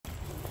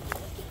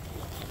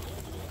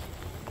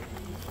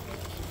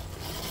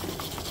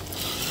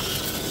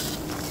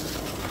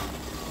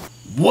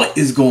What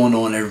is going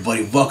on,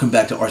 everybody? Welcome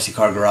back to RC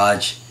Car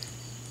Garage.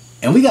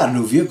 And we got a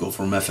new vehicle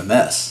from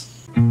FMS.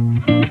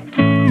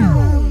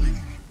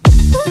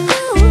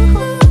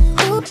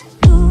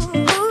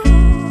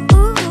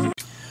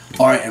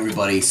 Alright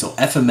everybody, so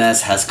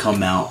FMS has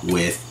come out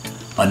with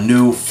a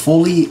new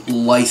fully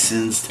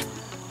licensed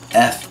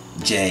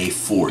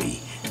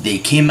FJ40. They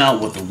came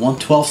out with a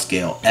 1/12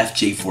 scale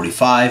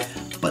FJ45,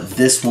 but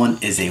this one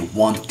is a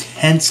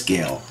 1/10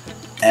 scale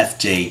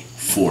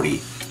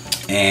FJ40.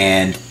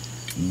 And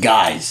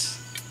guys,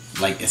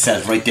 like it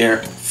says right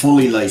there,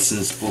 fully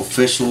licensed,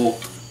 official,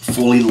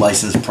 fully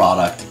licensed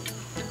product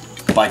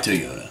by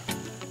Toyota.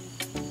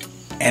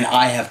 And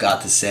I have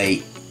got to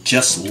say,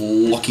 just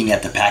looking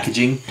at the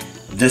packaging,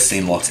 this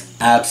thing looks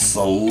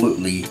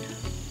absolutely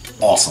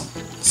awesome.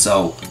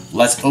 So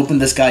let's open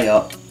this guy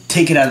up,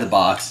 take it out of the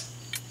box,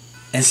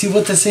 and see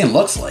what this thing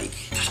looks like.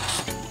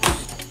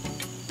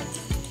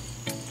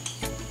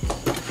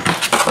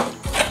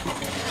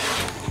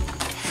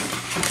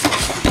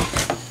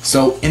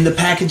 So in the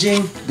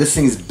packaging, this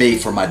thing is big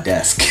for my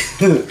desk.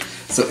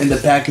 So in the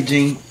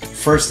packaging,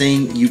 first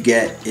thing you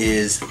get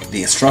is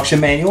the instruction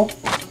manual.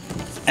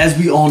 As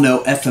we all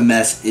know,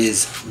 FMS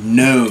is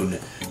known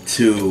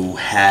to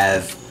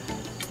have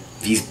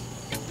these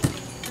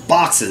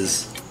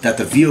boxes that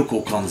the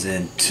vehicle comes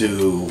in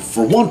to,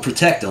 for one,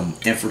 protect them,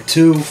 and for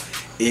two,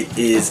 it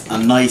is a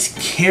nice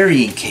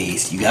carrying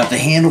case. You have the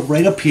handle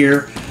right up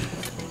here,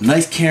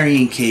 nice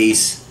carrying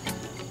case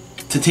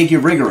to take your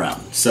rig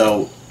around.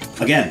 So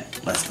again,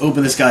 let's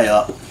open this guy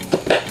up.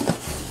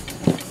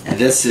 And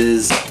this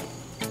is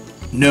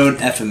known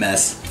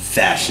FMS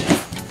fashion.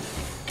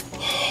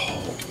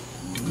 Oh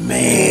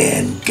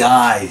man,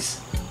 guys.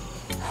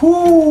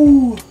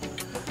 Whoo!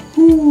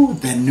 Whoo!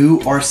 The new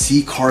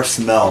RC car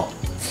smell.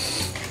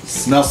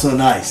 Smells so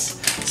nice.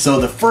 So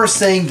the first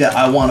thing that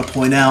I want to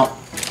point out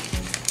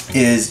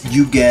is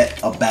you get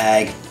a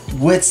bag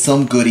with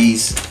some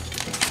goodies.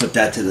 Put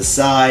that to the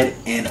side,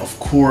 and of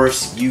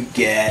course you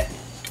get,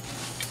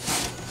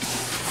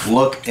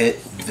 look at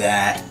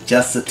that,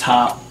 just the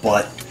top,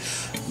 but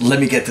let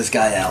me get this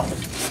guy out.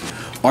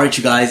 Alright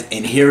you guys,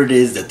 and here it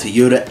is, the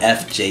Toyota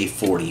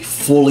FJ40,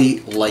 fully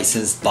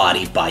licensed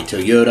body by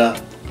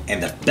Toyota.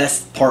 And the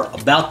best part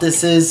about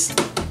this is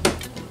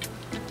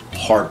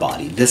hard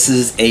body. This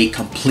is a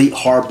complete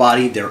hard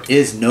body. There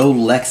is no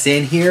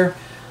Lexan here.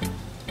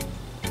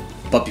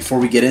 But before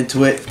we get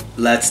into it,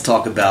 let's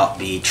talk about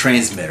the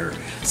transmitter.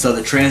 So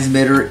the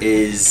transmitter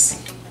is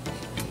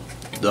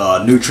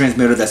the new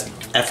transmitter that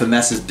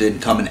FMS has been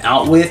coming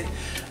out with.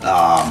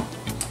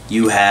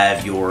 You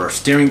have your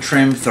steering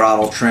trim,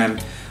 throttle trim.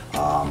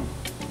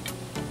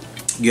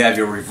 You have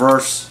your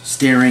reverse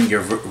steering,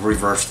 your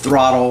reverse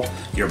throttle,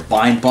 your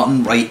bind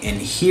button right in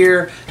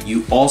here.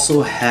 You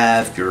also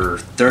have your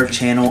third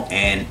channel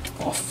and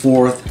a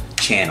fourth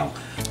channel.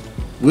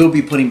 We'll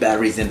be putting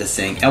batteries in this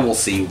thing and we'll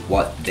see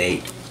what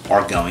they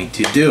are going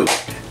to do.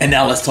 And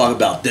now let's talk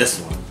about this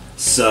one.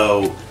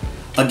 So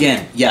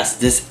again, yes,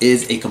 this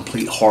is a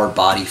complete hard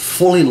body,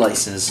 fully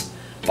licensed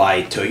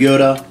by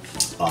Toyota.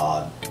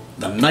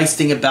 The nice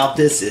thing about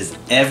this is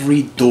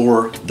every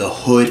door, the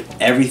hood,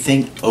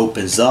 everything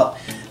opens up.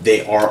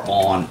 They are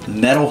on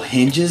metal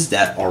hinges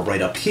that are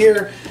right up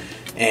here.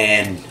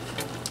 And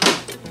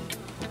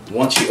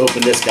once you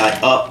open this guy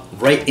up,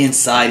 right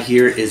inside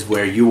here is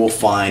where you will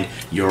find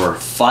your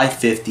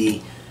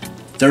 550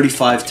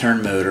 35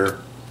 turn motor,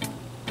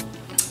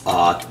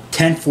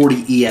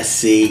 1040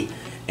 ESC,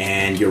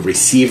 and your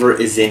receiver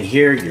is in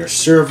here, your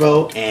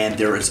servo, and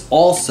there is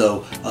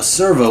also a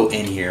servo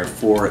in here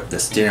for the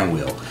steering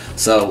wheel.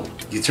 So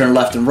you turn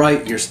left and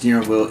right, your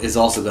steering wheel is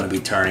also going to be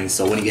turning,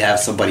 so when you have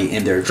somebody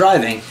in there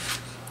driving,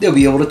 they'll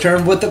be able to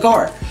turn with the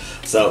car.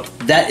 So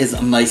that is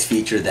a nice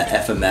feature that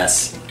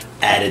FMS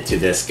added to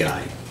this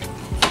guy.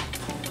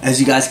 As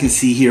you guys can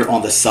see here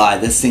on the side,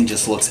 this thing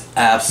just looks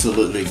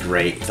absolutely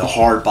great, the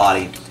hard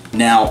body.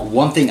 Now,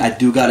 one thing I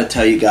do got to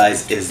tell you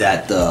guys is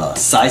that the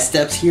side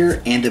steps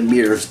here and the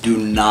mirrors do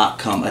not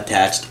come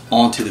attached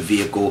onto the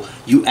vehicle.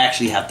 You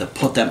actually have to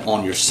put them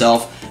on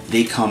yourself.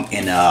 They come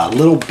in a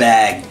little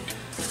bag,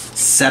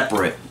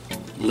 separate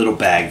little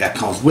bag that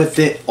comes with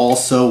it.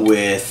 Also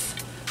with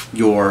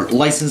your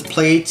license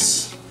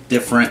plates,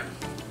 different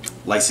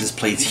license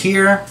plates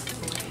here.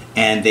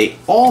 And they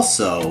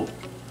also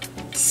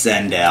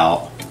send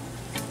out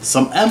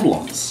some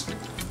emblems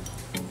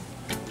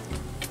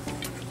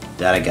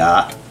that I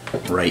got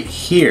right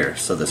here.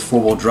 So this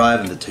 4-wheel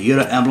drive and the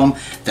Toyota emblem,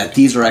 that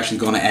these are actually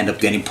going to end up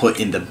getting put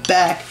in the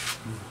back,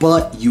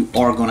 but you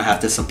are going to have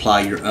to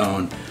supply your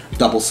own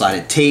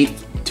double-sided tape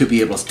to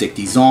be able to stick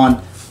these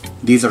on.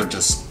 These are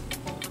just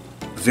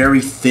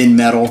very thin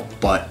metal,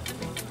 but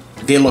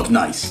they look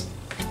nice.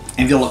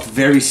 And they look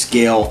very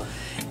scale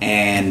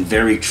and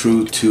very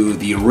true to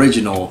the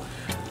original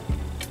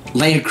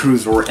Land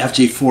Cruiser or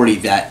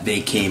FJ40 that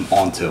they came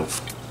onto.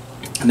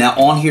 Now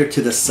on here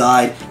to the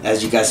side,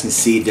 as you guys can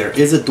see, there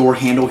is a door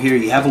handle here.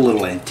 You have a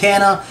little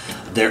antenna.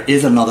 There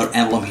is another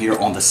emblem here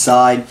on the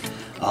side.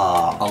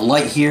 a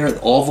light here.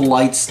 All the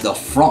lights, the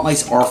front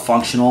lights are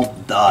functional.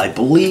 I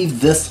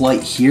believe this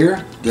light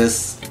here,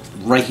 this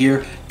right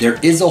here, there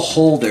is a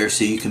hole there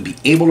so you can be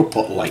able to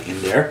put light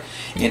in there.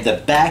 And the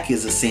back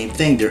is the same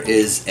thing. There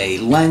is a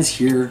lens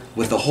here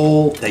with a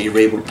hole that you're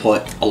able to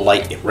put a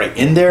light right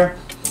in there.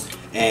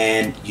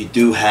 And you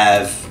do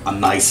have a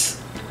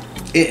nice,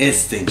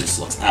 this thing just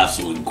looks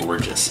absolutely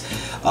gorgeous.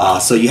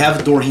 So you have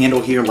a door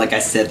handle here. Like I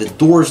said, the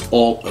door's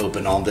all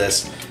open on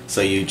this.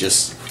 So you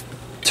just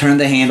turn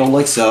the handle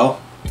like so,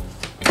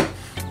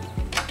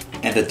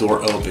 and the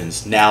door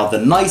opens. Now the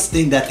nice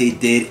thing that they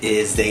did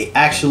is they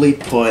actually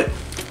put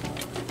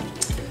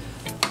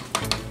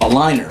a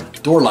liner,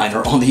 door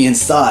liner on the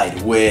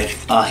inside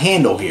with a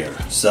handle here.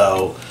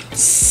 So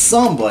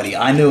somebody,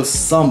 I know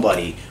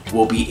somebody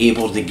will be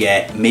able to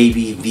get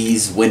maybe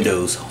these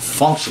windows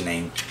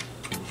functioning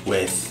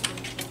with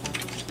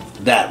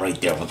that right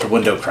there, with the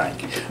window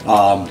crank.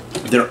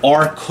 There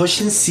are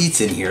cushion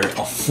seats in here,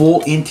 a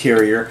full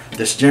interior.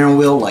 The steering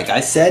wheel, like I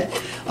said,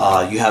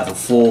 you have the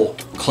full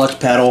clutch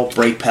pedal,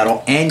 brake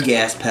pedal, and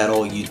gas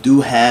pedal. You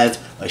do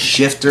have a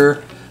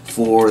shifter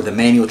for the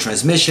manual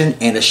transmission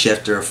and a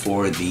shifter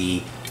for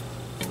the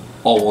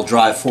all-wheel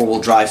drive,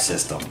 four-wheel drive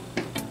system.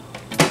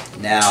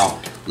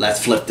 Now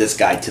let's flip this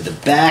guy to the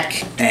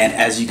back, and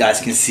as you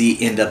guys can see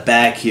in the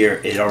back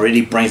here, it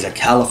already brings a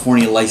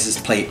California license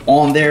plate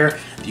on there.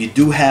 You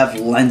do have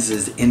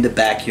lenses in the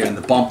back here in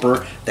the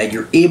bumper that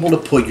you're able to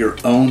put your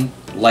own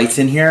lights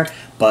in here,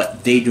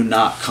 but they do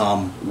not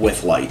come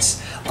with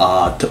lights.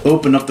 To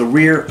open up the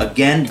rear,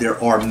 again,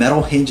 there are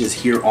metal hinges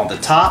here on the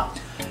top,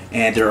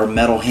 and there are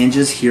metal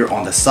hinges here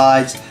on the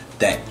sides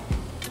that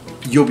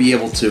you'll be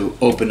able to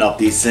open up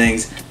these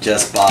things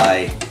just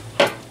by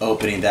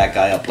opening that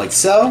guy up like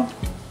so,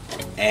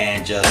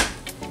 and just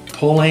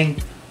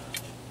pulling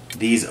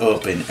these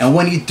open. And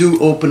when you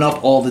do open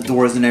up all the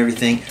doors and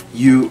everything,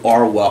 you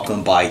are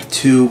welcomed by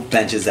two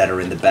benches that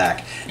are in the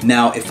back.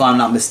 Now, if I'm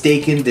not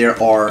mistaken,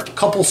 there are a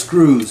couple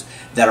screws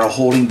that are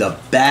holding the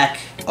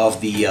back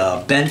of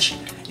the bench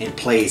in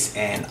place,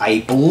 and I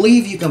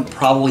believe you can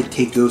probably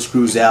take those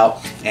screws out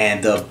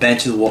and the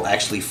benches will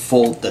actually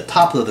fold. The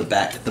top of the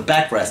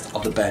backrest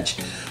of the bench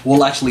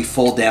will actually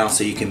fold down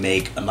so you can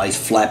make a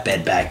nice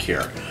flatbed back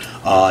here.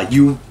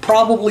 You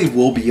probably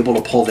will be able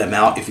to pull them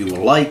out if you would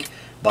like,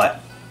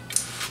 but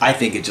I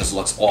think it just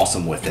looks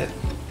awesome with it.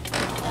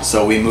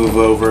 So we move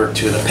over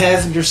to the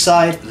passenger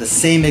side, the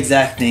same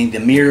exact thing, the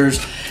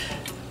mirrors.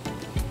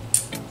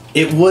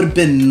 It would have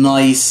been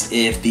nice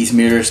if these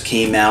mirrors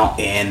came out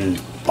in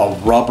a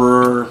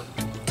rubber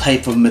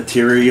type of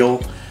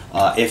material.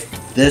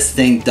 If this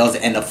thing does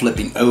end up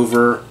flipping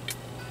over,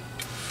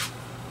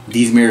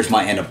 these mirrors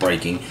might end up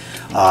breaking.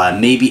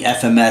 Maybe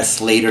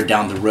FMS later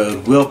down the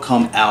road will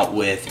come out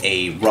with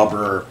a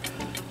rubber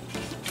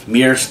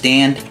mirror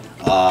stand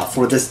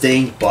for this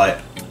thing,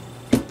 but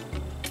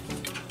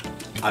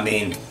I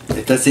mean,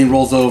 if this thing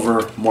rolls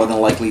over, more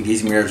than likely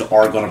these mirrors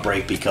are going to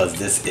break because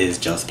this is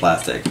just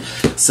plastic.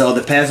 So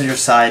the passenger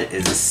side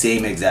is the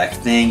same exact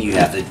thing. You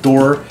have the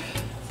door,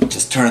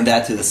 just turn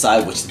that to the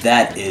side, which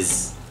that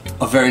is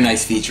a very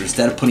nice feature.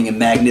 Instead of putting a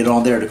magnet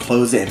on there to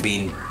close it and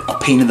being a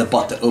pain in the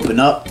butt to open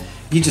up,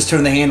 you just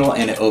turn the handle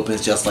and it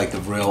opens just like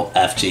the real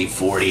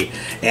FJ40.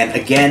 And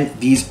again,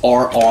 these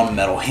are on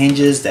metal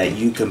hinges that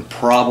you can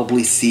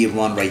probably see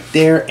run right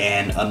there,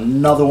 and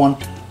another one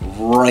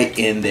right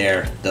in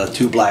there, the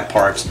two black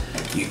parts.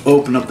 You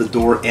open up the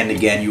door, and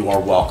again, you are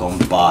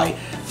welcomed by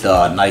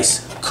the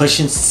nice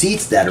cushioned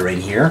seats that are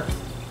in here.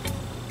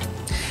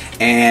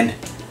 And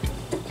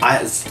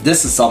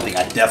this is something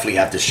I definitely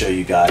have to show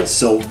you guys.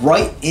 So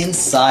right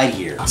inside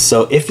here,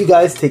 so if you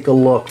guys take a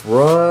look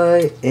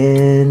right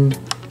in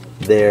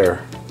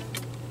there,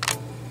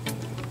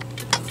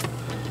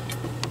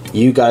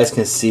 you guys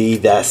can see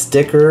that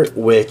sticker,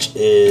 which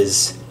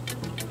is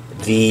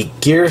the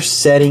gear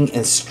setting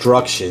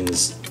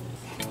instructions.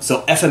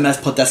 So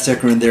FMS put that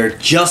sticker in there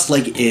just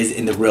like it is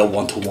in the real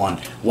 1-to-1.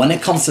 When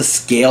it comes to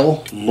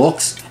scale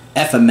looks,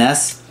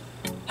 FMS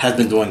has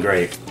been doing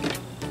great.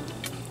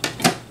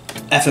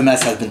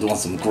 FMS has been doing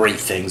some great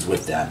things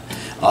with them.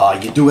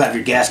 You do have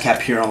your gas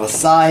cap here on the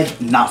side,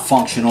 not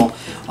functional.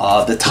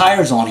 The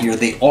tires on here,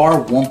 they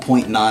are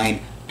 1.9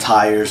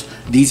 tires.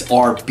 These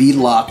are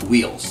beadlock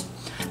wheels.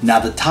 Now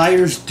the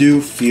tires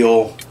do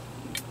feel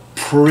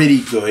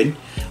pretty good.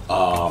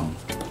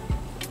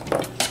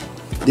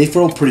 They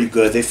feel pretty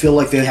good. They feel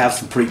like they have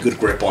some pretty good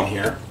grip on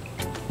here.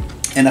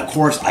 And of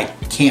course, I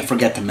can't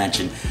forget to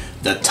mention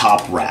the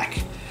top rack.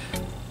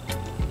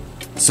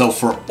 So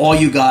for all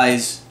you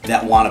guys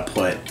that want to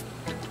put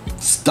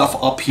stuff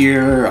up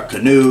here, a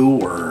canoe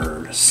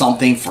or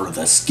something for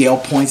the scale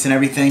points and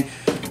everything,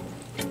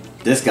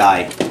 this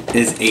guy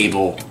is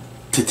able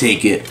to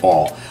take it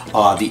all.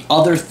 The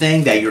other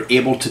thing that you're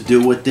able to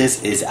do with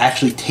this is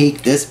actually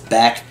take this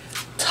back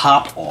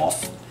top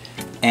off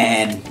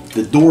and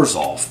the doors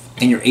off,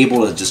 and you're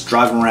able to just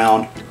drive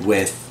around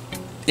with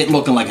it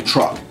looking like a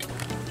truck.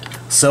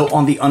 So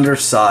on the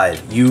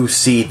underside, you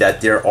see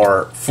that there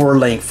are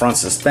 4-lane front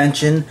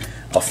suspension.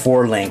 a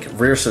 4-link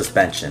rear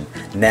suspension.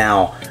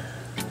 Now,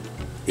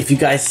 if you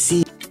guys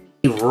see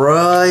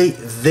right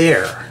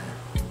there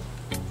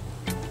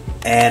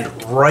and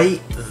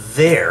right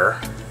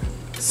there,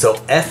 so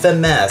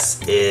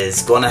FMS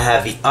is going to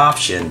have the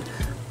option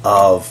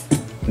of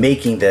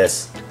making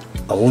this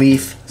a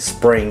leaf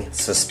spring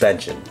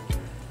suspension.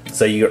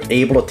 So you're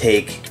able to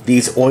take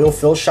these oil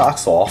filled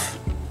shocks off.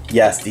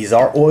 Yes, these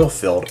are oil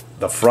filled,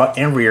 the front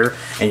and rear,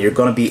 and you're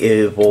going to be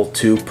able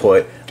to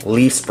put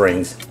leaf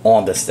springs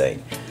on this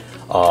thing.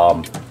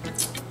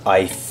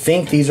 I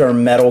think these are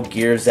metal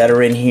gears that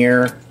are in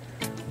here.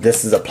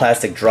 This is a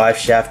plastic drive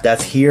shaft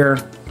that's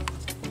here.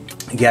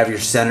 You have your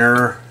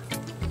center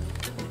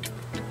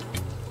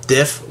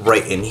diff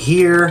right in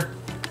here,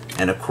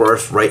 and of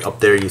course right up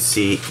there you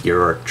see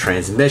your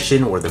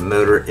transmission where the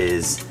motor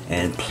is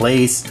in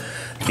place.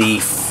 The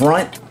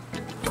front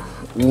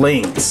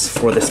links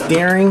for the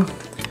steering,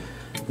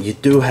 you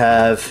do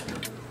have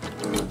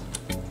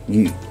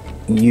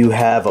you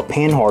have a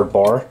panhard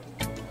bar.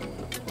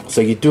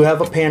 So you do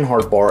have a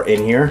panhard bar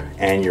in here,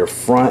 and your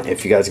front,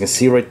 if you guys can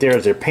see right there,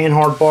 is your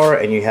panhard bar,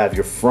 and you have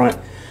your front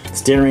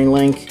steering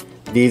link.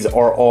 These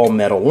are all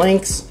metal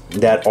links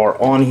that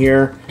are on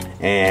here,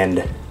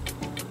 and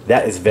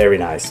that is very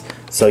nice.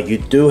 So you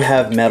do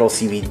have metal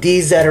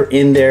CVDs that are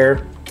in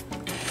there.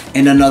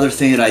 And another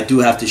thing that I do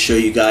have to show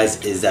you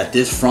guys is that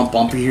this front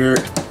bumper here,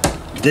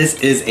 this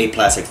is a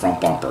plastic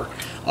front bumper.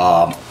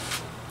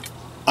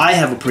 I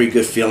have a pretty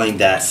good feeling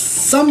that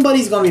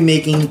somebody's going to be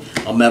making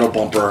a metal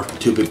bumper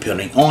to be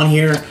putting on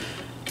here.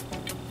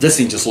 This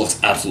thing just looks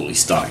absolutely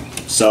stunning.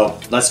 So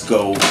let's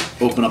go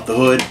open up the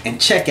hood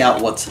and check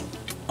out what's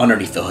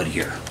underneath the hood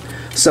here.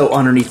 So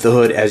underneath the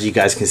hood, as you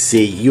guys can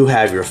see, you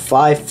have your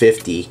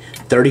 550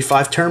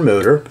 35 turn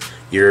motor,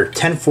 your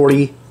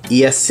 1040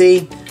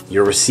 ESC,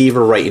 your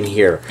receiver right in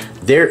here.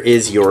 There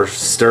is your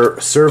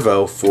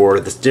servo for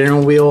the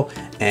steering wheel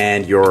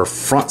and your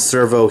front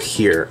servo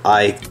here.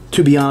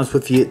 To be honest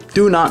with you,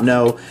 do not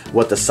know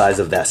what the size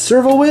of that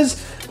servo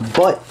is,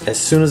 but as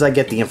soon as I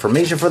get the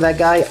information for that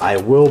guy, I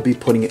will be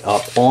putting it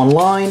up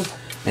online,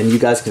 and you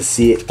guys can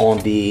see it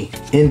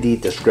in the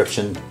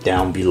description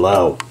down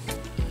below.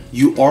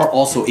 You are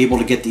also able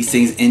to get these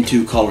things in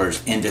 2 colors,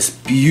 in this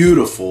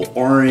beautiful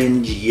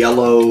orange,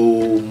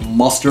 yellow,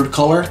 mustard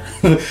color,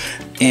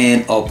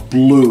 and a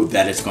blue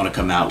that it's going to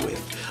come out with.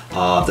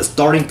 The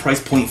starting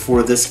price point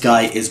for this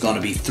guy is going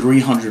to be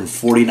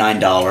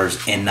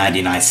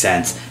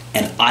 $349.99,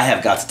 and I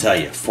have got to tell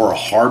you, for a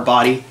hard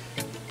body,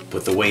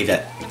 with the way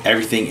that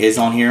everything is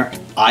on here,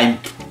 I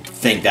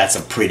think that's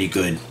a pretty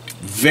good,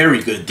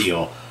 very good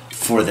deal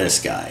for this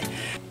guy.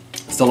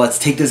 So let's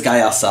take this guy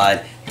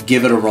outside,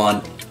 give it a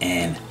run,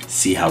 and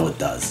see how it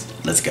does.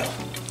 Let's go.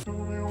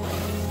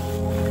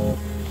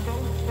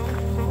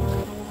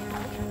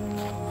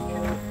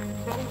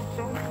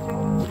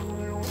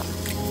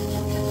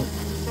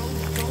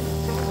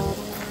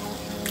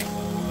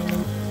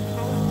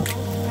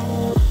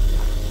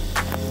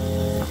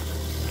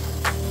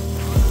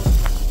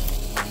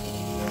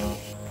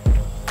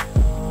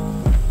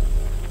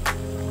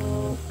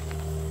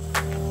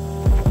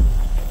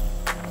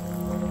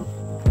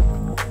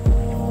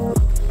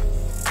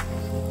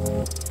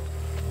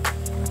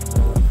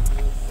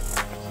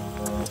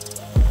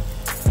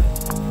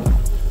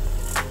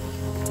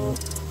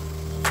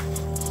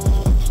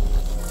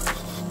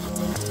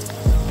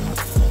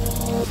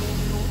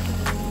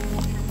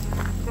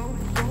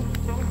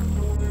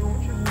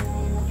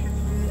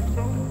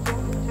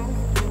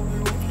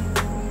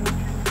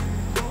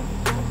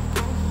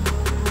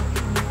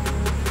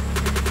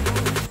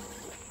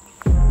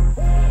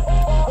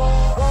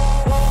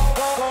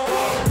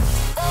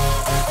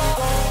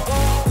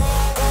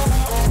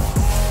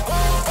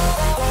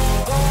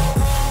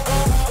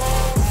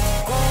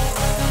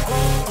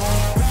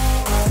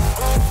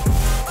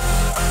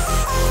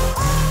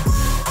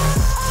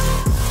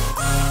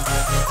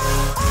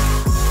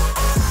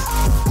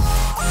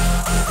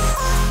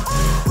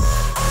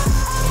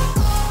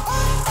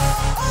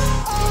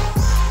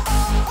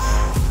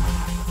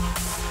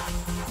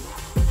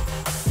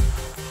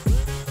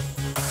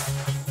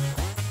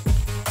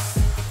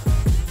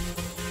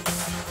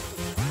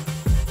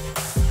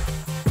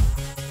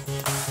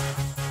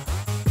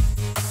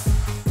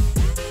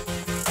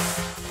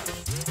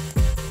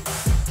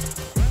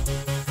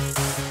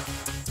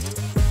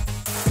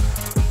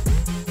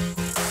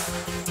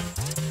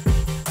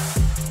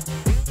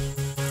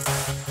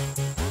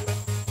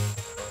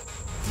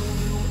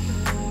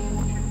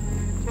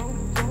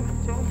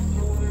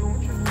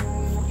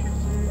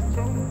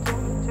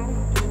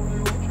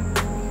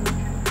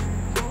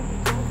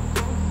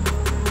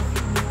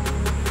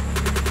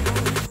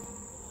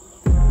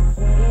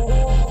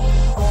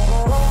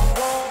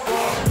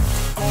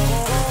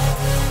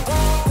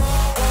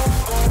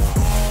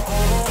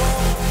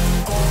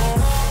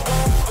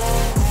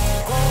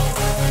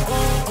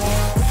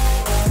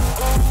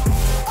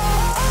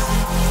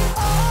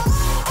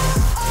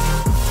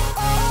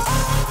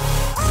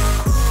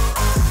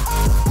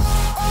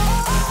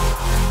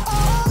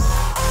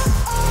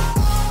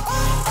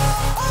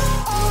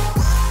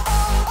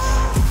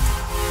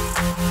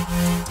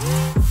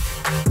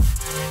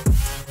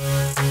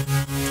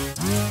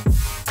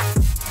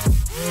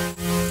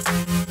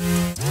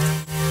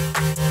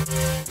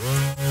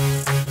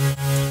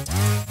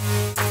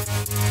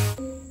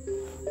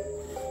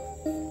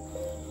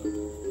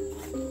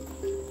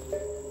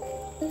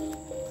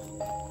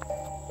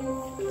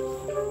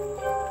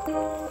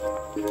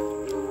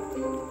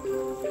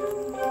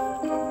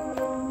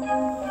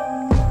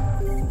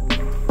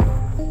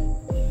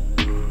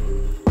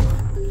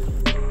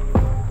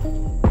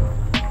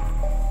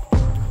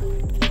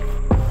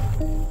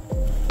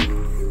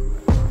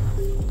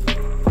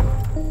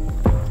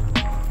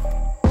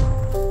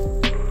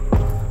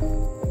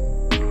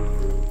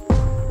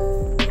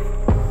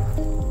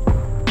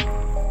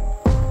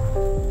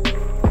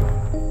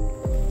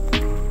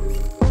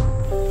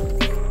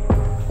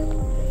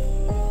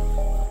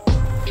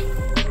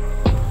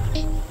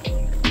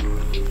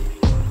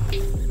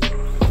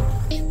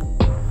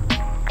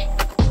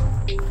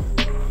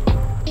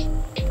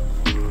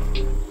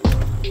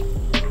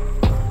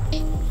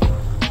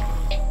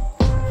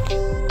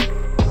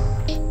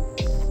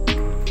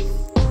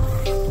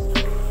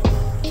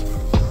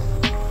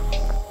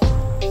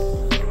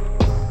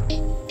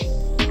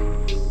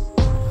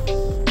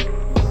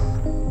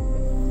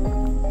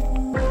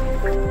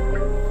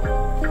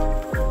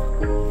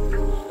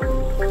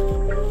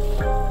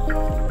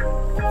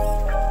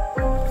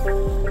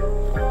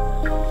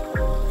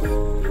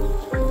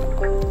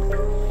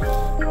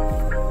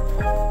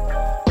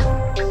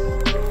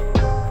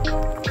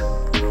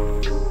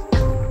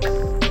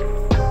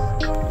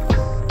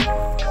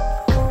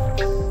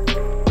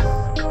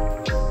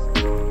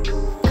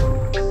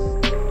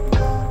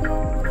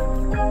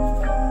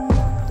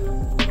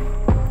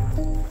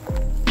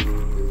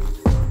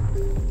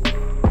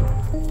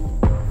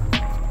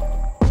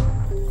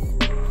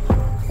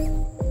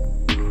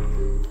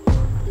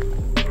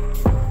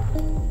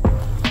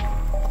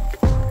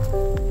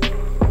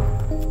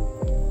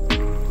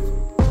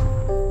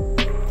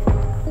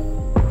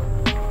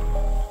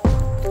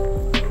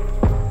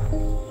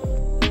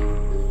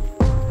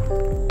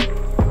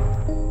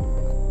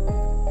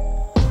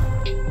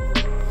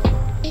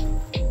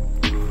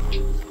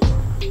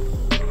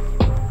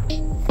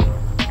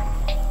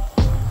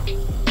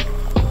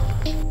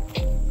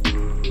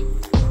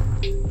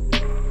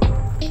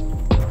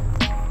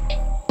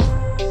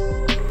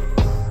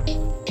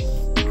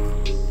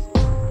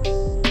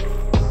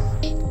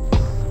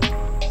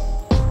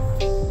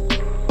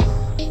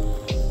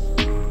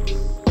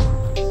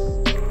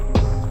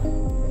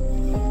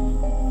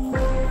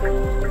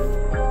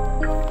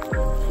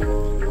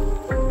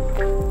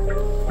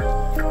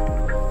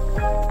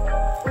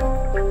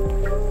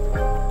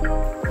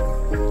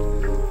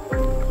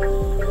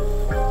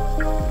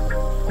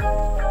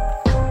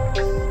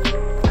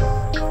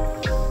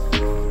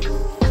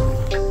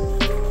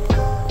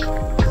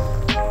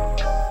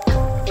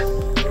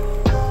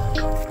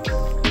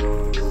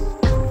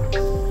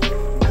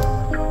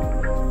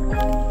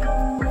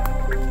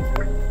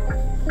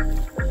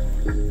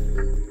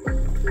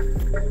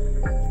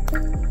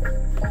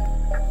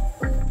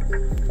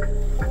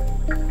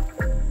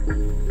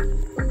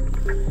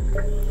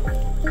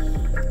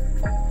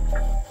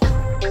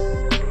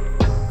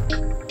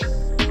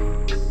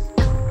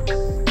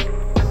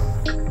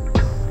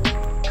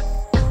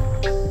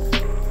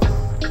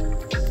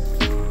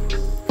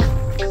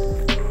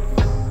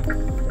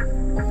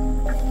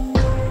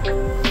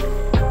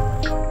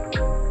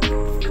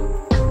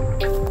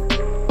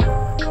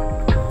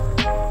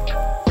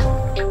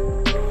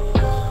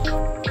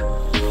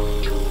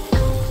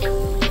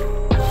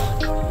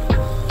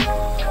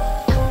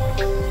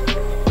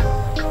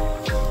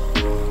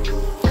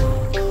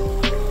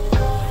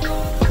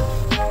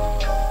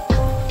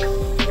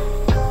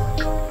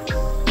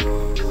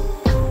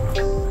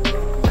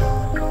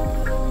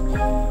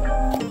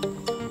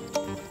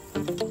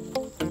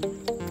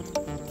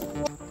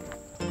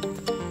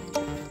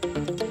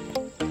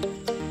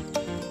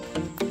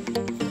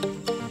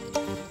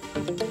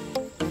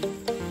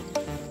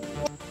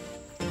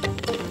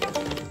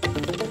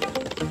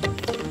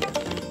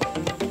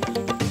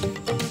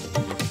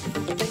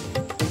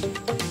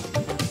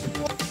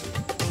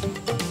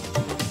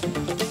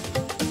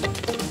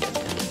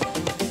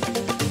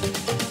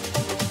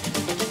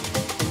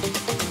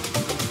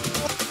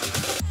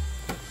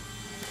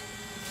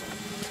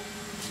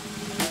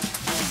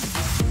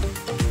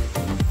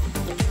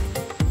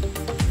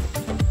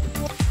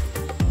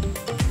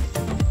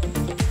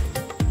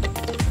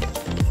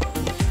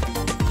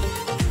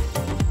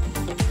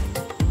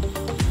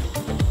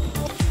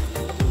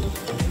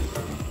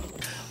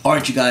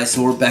 Alright you guys,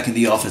 so we're back in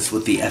the office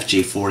with the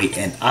FJ40,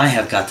 and I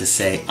have got to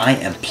say I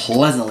am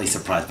pleasantly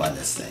surprised by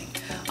this thing.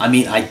 I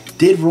mean, I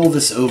did roll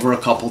this over a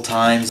couple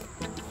times,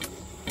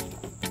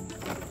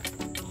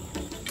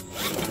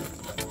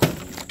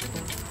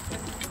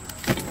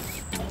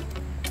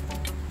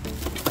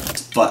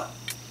 but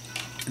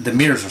the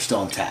mirrors are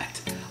still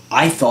intact.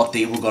 I thought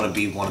they were going to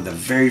be one of the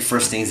very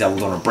first things that were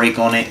going to break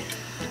on it,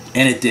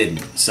 and it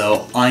didn't.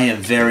 So I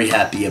am very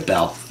happy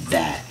about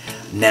that.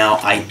 Now,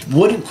 I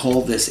wouldn't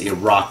call this a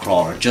rock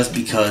crawler just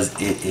because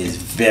it is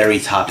very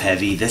top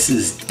heavy. This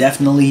is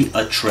definitely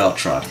a trail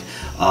truck.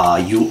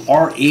 You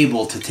are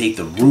able to take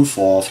the roof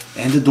off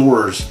and the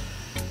doors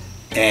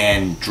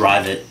and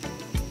drive it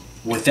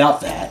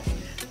without that,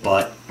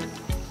 but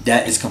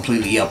that is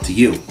completely up to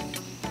you.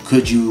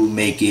 Could you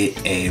make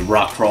it a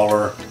rock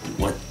crawler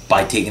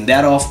by taking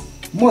that off?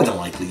 More than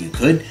likely you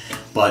could,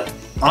 but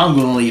I'm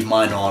going to leave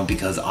mine on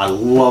because I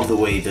love the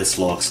way this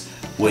looks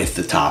with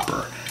the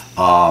topper.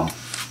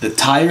 The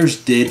tires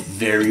did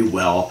very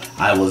well.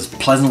 I was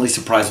pleasantly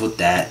surprised with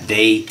that.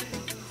 They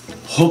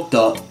hooked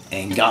up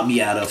and got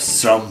me out of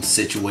some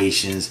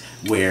situations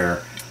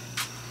where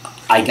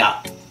I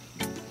got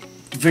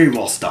very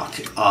well stuck.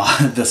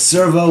 The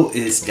servo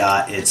is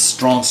got its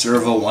strong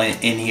servo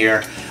in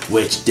here,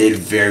 which did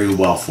very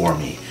well for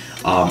me.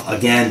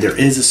 Again, there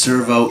is a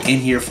servo in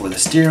here for the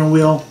steering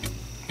wheel,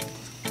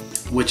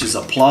 which is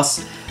a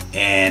plus,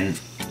 and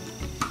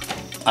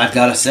I've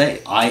got to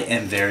say, I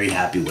am very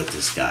happy with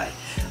this guy.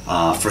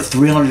 For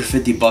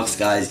 350 bucks,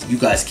 guys, you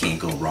guys can't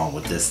go wrong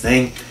with this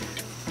thing.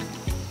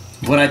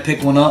 Would I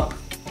pick one up?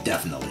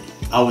 Definitely.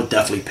 I would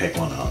definitely pick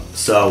one up.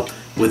 So,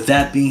 with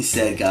that being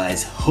said,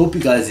 guys, hope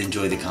you guys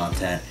enjoy the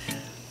content.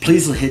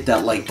 Please hit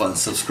that like button,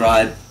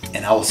 subscribe,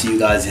 and I will see you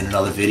guys in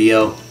another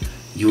video.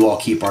 You all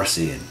keep our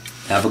seeing.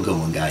 Have a good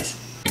one, guys.